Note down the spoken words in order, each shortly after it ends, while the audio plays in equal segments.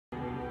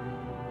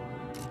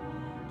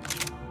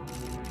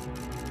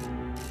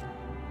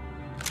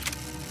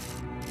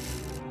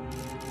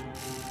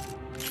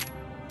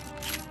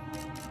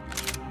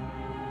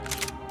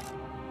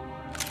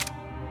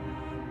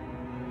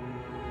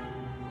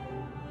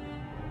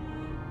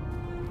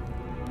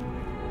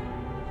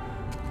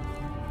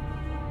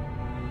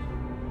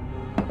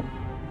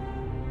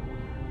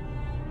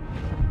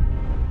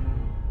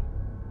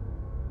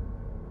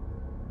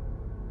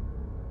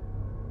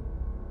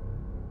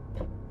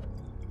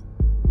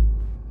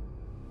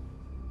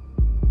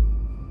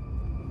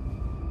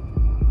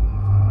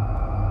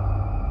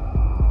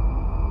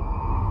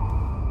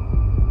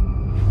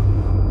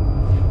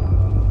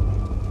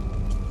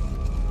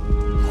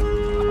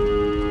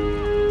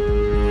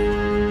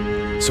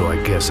So I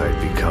guess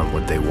I'd become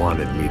what they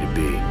wanted me to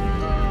be.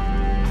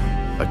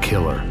 A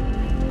killer.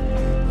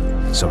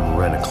 Some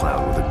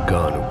rent-a-clown with a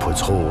gun who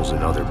puts holes in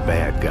other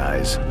bad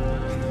guys.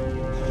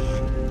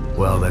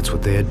 Well, that's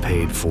what they had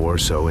paid for,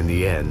 so in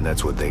the end,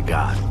 that's what they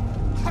got.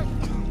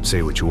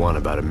 Say what you want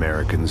about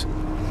Americans,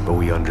 but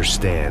we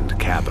understand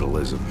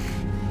capitalism.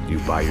 You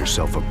buy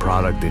yourself a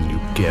product and you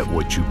get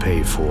what you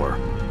pay for.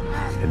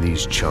 And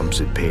these chumps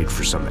had paid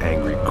for some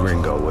angry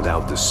gringo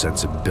without the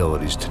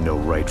sensibilities to know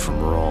right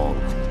from wrong.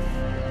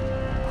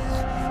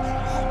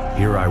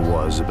 Here I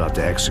was about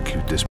to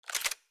execute this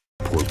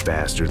poor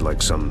bastard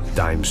like some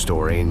dime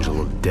store angel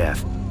of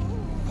death.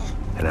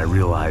 And I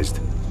realized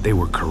they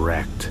were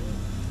correct.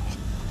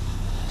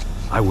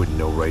 I wouldn't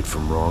know right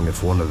from wrong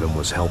if one of them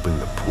was helping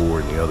the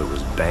poor and the other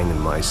was banging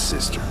my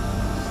sister.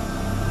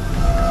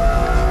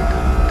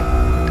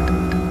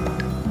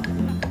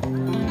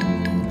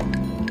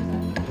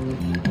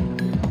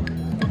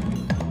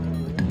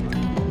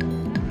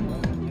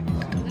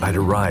 I'd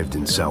arrived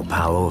in Sao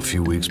Paulo a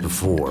few weeks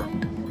before.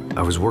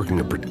 I was working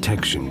a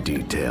protection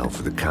detail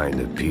for the kind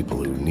of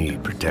people who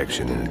need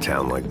protection in a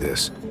town like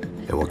this.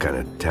 And what kind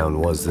of town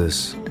was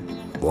this?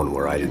 One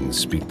where I didn't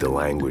speak the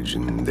language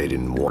and they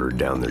didn't water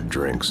down their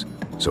drinks.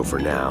 So for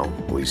now,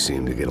 we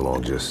seemed to get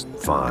along just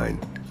fine.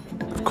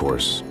 Of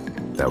course,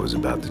 that was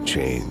about to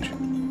change.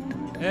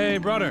 Hey,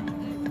 brother.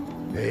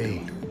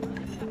 Hey.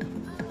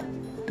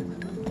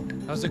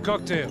 How's the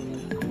cocktail?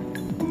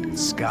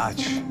 It's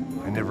scotch.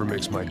 I never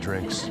mix my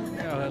drinks.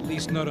 Well, at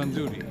least not on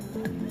duty.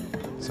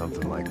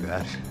 Something like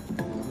that.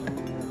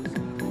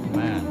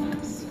 Man,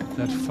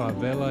 that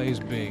favela is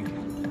big.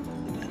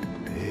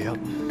 Yep.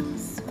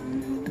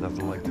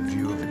 Nothing like the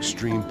view of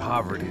extreme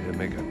poverty to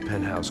make a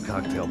penthouse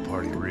cocktail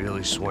party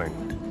really swing.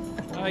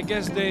 I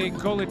guess they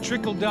call it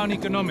trickle-down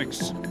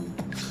economics.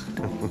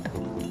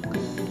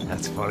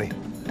 That's funny.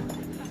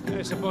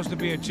 It's supposed to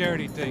be a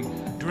charity thing.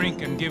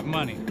 Drink and give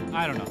money.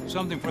 I don't know,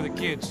 something for the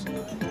kids.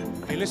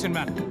 Hey, listen,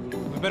 man.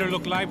 We better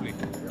look lively.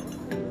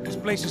 This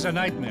place is a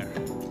nightmare.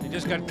 They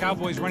just got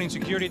cowboys running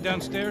security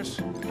downstairs.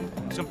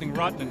 And something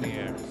rotten in the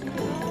air.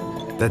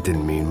 That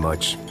didn't mean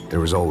much. There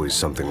was always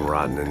something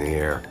rotten in the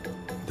air.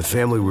 The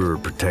family we were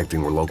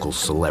protecting were local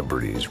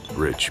celebrities,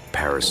 rich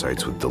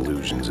parasites with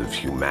delusions of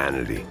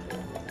humanity.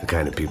 The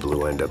kind of people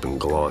who end up in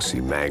glossy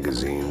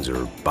magazines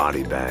or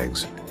body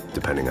bags,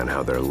 depending on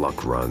how their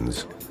luck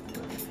runs.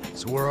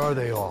 So where are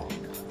they all?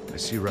 I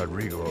see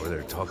Rodrigo over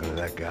there talking to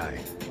that guy.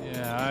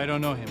 Yeah, I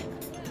don't know him.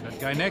 That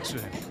guy next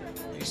to him.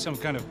 He's some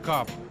kind of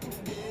cop.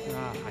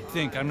 I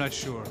think, I'm not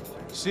sure.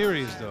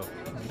 Serious, though.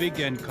 Big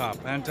end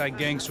cop,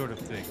 anti-gang sort of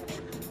thing.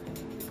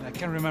 I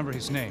can't remember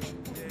his name.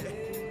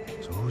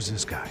 So who's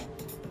this guy?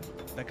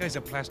 That guy's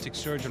a plastic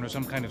surgeon or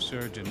some kind of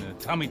surgeon.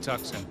 Tummy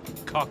tucks and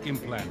cock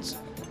implants.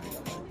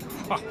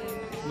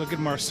 Look at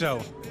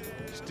Marcel.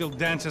 Still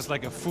dances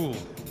like a fool.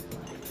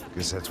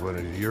 Guess that's what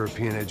a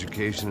European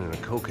education and a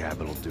coke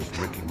habit will do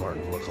for Ricky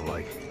Martin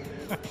look-alike.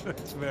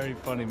 That's very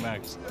funny,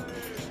 Max.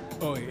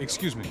 Oh,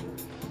 excuse me.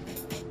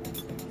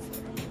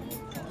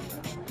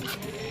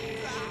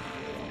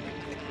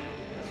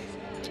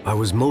 I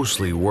was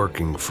mostly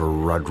working for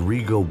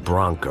Rodrigo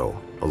Branco,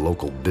 a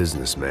local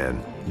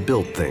businessman.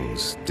 Built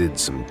things, did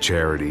some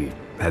charity,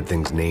 had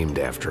things named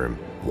after him,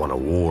 won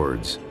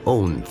awards,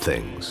 owned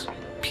things,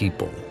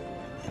 people.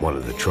 One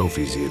of the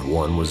trophies he had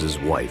won was his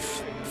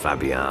wife,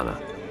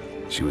 Fabiana.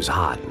 She was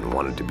hot and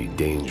wanted to be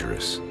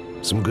dangerous.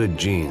 Some good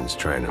genes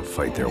trying to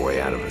fight their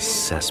way out of a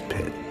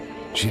cesspit.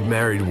 She'd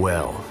married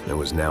well and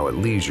was now at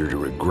leisure to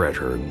regret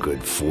her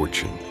good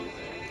fortune.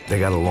 They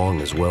got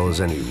along as well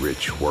as any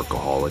rich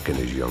workaholic and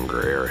his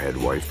younger airhead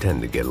wife tend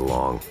to get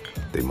along.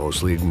 They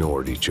mostly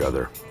ignored each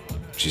other.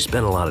 She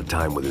spent a lot of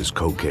time with his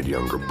cokehead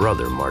younger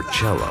brother,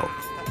 Marcello.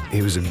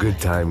 He was a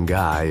good-time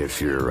guy if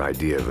your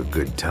idea of a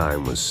good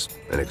time was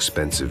an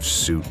expensive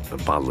suit, a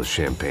bottle of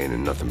champagne,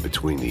 and nothing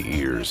between the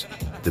ears.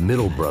 The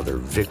middle brother,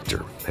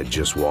 Victor, had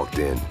just walked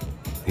in.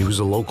 He was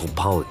a local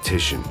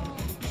politician.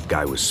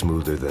 Guy was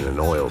smoother than an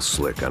oil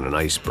slick on an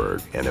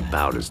iceberg and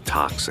about as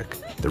toxic.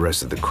 The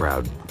rest of the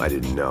crowd, I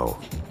didn't know,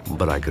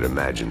 but I could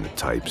imagine the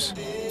types.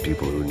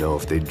 People who know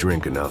if they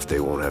drink enough, they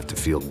won't have to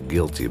feel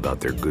guilty about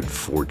their good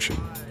fortune.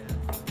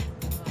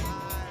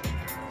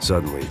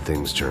 Suddenly,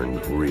 things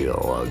turned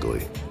real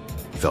ugly.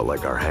 Felt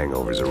like our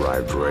hangovers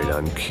arrived right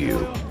on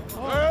cue.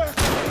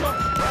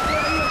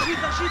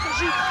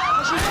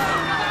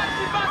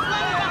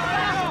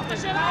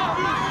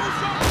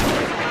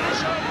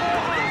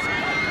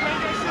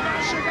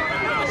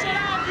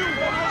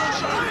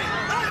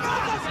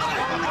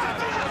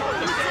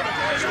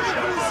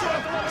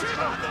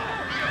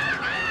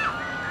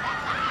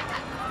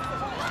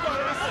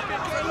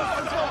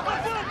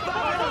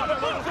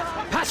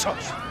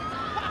 Passos!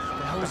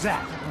 What was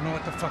that? I don't know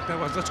what the fuck that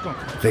was. Let's go.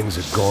 Things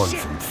had gone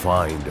from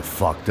fine to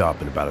fucked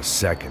up in about a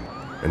second,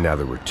 and now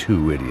there were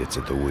two idiots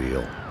at the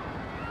wheel.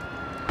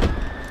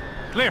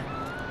 Clear.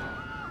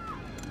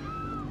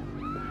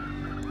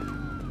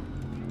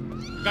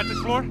 Got this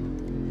floor?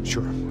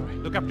 Sure.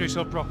 Look after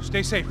yourself, bro.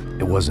 Stay safe.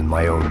 It wasn't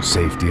my own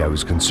safety I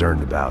was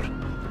concerned about.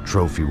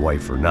 trophy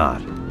wife or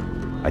not.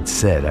 I'd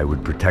said I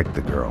would protect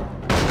the girl.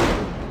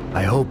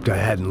 I hoped I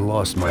hadn't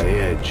lost my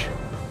edge,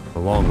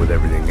 along with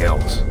everything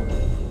else.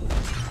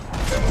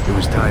 It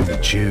was time to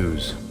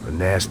choose, a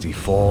nasty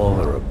fall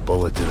or a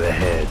bullet to the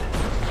head.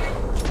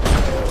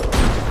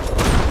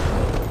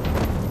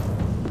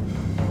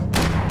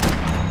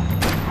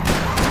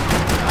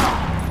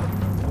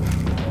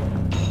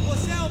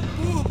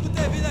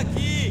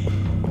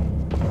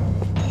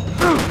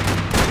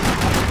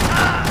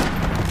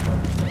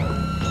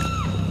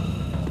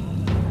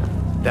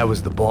 That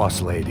was the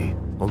boss lady,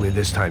 only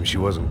this time she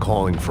wasn't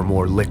calling for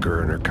more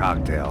liquor in her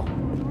cocktail.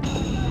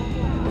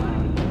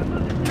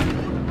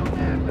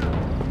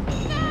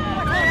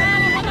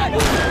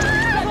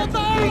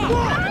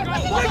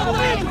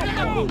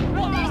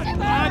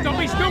 Don't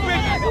be stupid!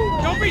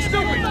 Don't be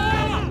stupid!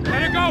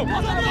 Let her go!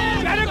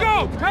 Let her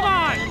go! Come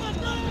on!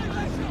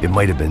 It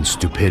might have been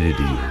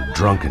stupidity,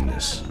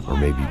 drunkenness, or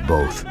maybe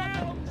both.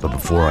 But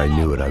before I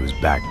knew it, I was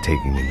back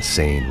taking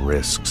insane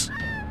risks,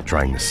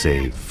 trying to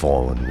save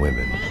fallen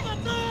women.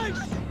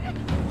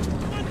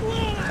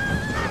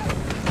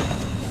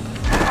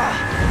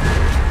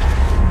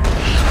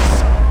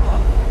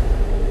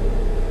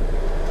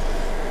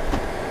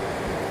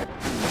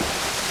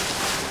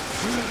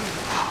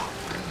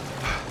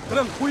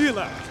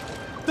 Tranquila!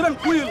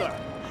 Tranquila!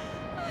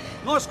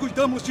 Nós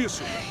cuidamos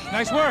disso.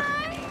 Nice work!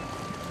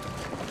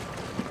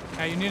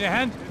 Hey, you need a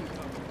hand?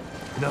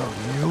 No,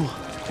 you?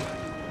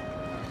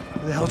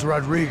 Who the hell's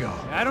Rodrigo?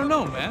 I don't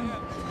know, man.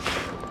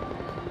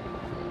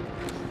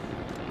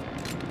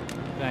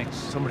 Thanks.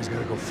 Somebody's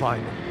gotta go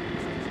find him.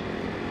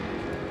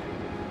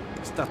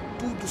 Está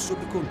tudo sob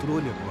controle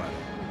agora.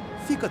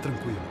 Fica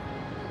tranquilo.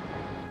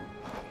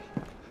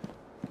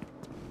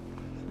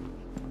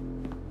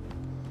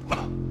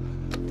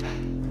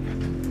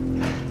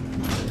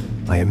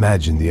 I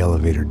imagined the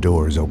elevator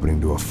doors opening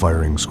to a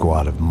firing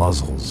squad of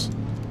muzzles.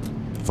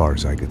 As far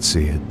as I could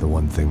see it, the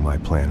one thing my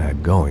plan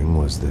had going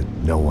was that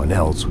no one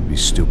else would be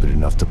stupid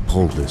enough to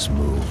pull this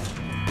move.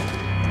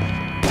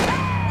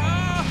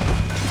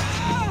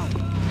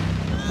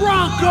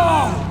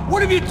 Bronco!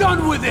 What have you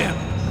done with him?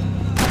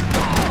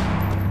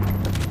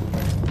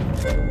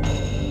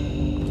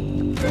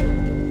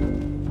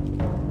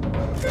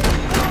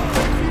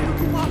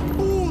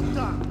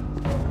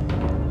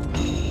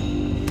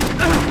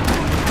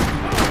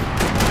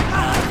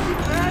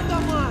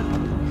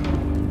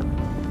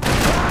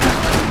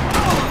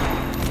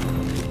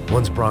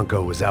 Once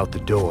Bronco was out the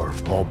door,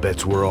 all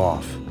bets were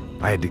off.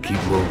 I had to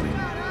keep moving.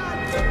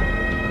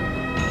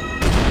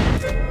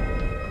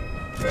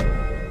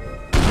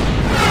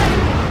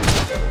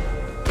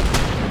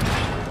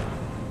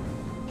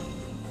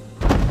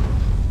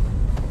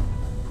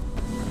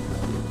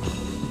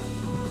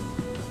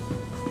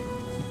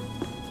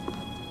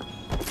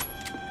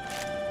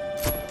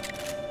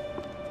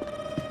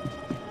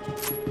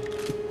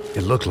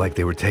 It looked like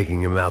they were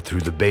taking him out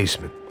through the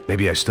basement.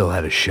 Maybe I still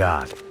had a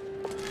shot.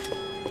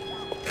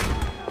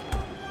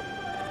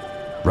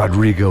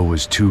 Rodrigo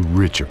was too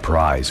rich a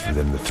prize for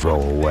them to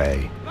throw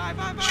away.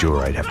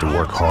 Sure, I'd have to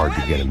work hard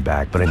to get him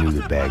back, but I knew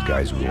the bad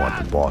guys would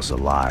want the boss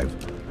alive,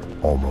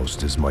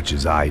 almost as much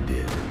as I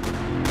did.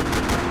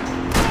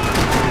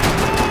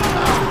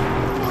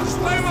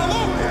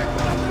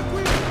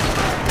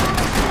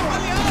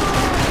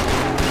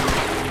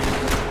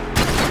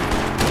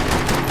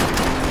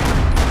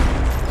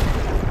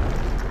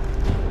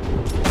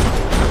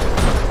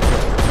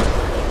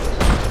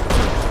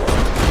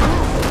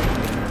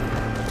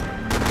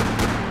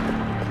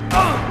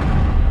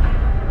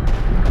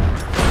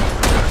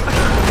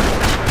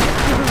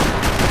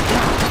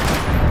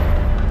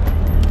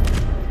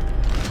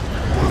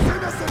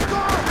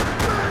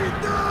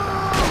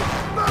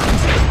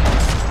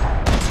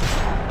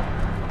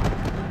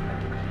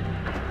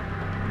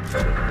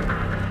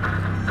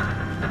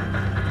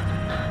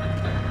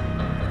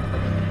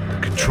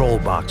 The control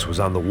box was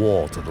on the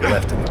wall to the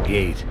left of the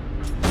gate.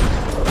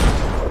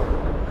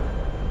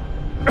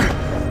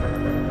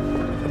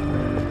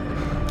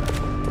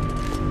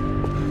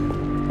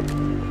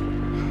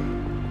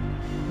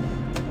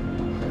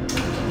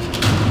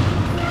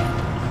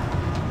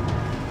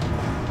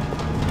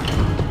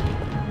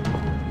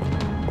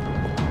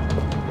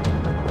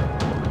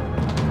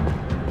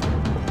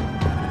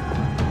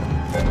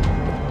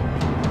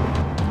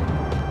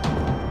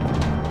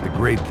 The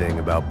great thing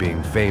about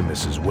being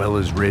famous as well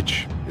as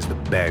rich is the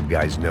bad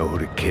guys know who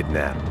to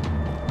kidnap.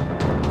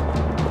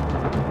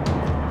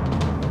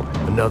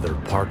 Another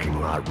parking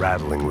lot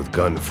rattling with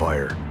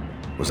gunfire.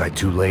 Was I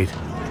too late?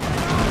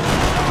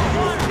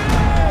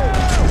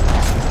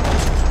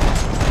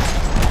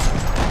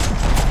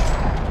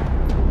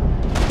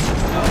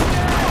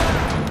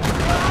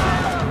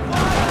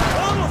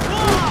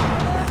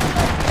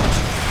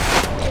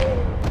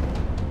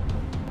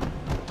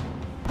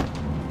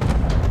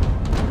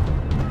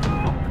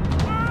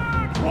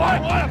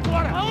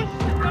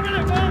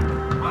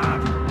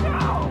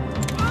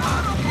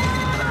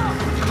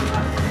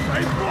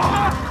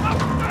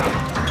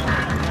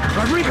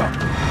 Rodrigo!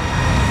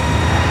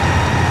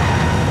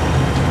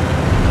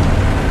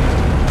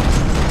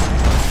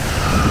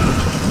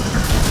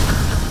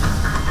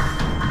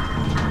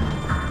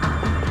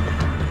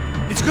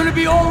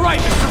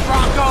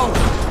 Bronco!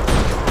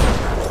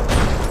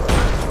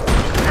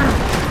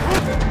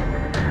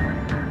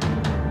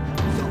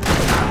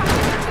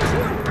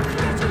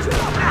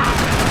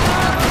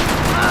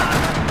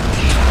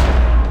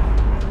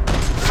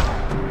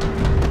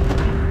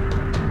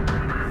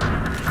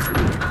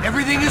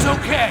 Everything is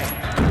okay.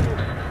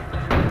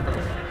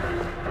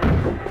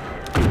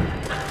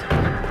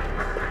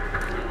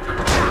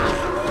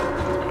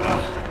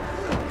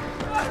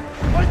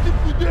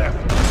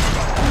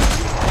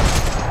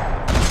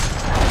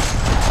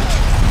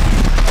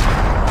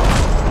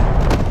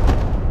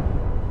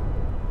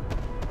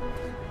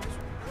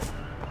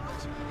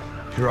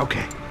 You're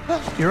okay.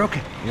 You're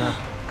okay. Yeah.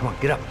 Come on,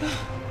 get up.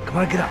 Come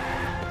on, get up.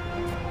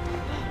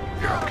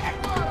 You're okay.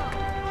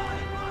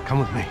 Come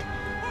with me.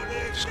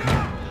 Just come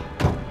on.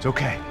 It's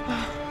okay.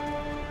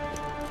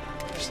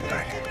 Stay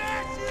right here.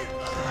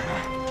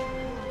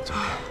 It's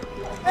okay.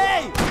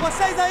 Ei,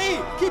 vocês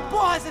aí! Que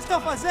porra vocês estão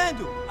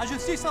fazendo? A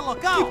justiça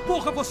local? Que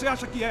porra você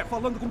acha que é,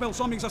 falando com meus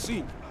homens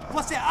assim?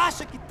 Você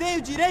acha que tem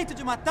o direito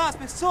de matar as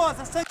pessoas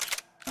a sangue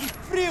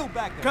frio,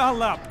 Becker?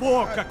 Cala a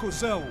boca,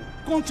 cuzão!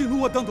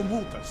 Continua dando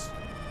multas.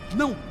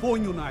 Não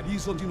põe o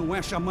nariz onde não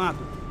é chamado.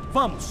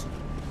 Vamos!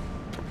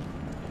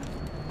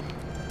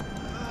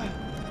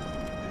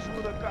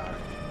 Ajuda, cara.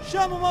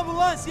 Chama uma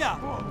ambulância!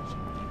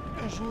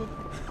 Me ajuda.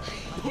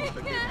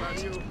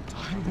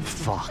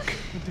 Fuck.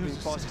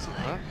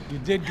 You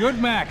did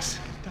good, Max.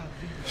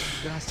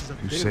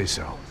 You say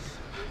so.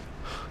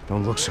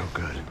 Don't look so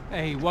good.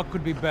 Hey, what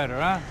could be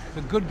better, huh?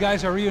 The good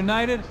guys are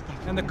reunited,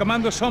 and the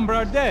Commando Sombra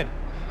are dead.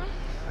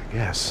 I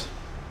guess.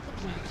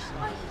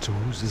 So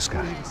who's this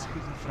guy?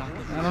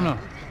 I don't know.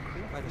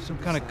 Some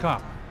kind of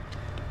cop.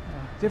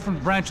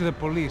 Different branch of the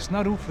police.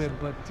 Not UFE,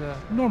 but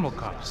normal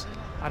cops.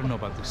 I don't know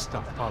about this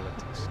stuff.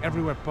 Politics.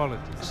 Everywhere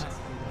politics.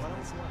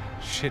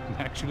 Shit,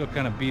 Max, you look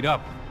kind of beat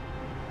up.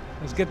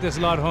 Let's get this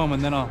lot home,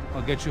 and then I'll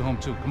get you home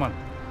too. Come on.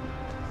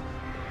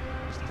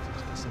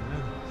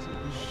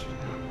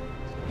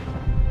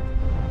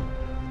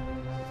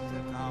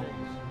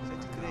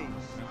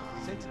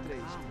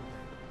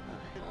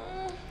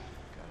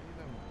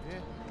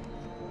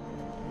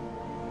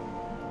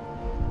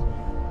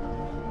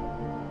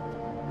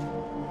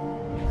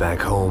 Back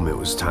home, it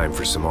was time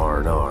for some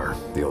R&R,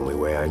 the only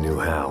way I knew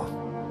how.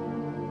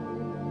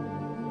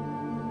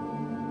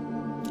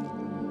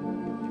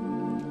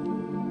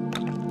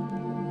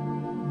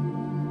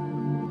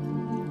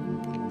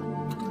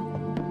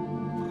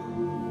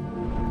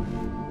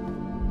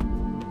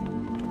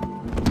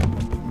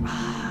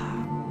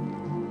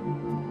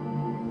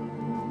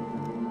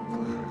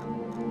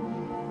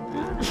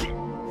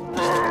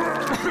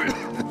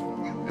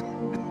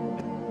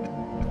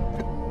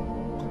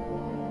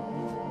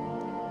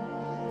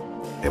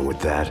 And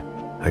with that,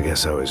 I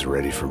guess I was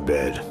ready for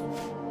bed.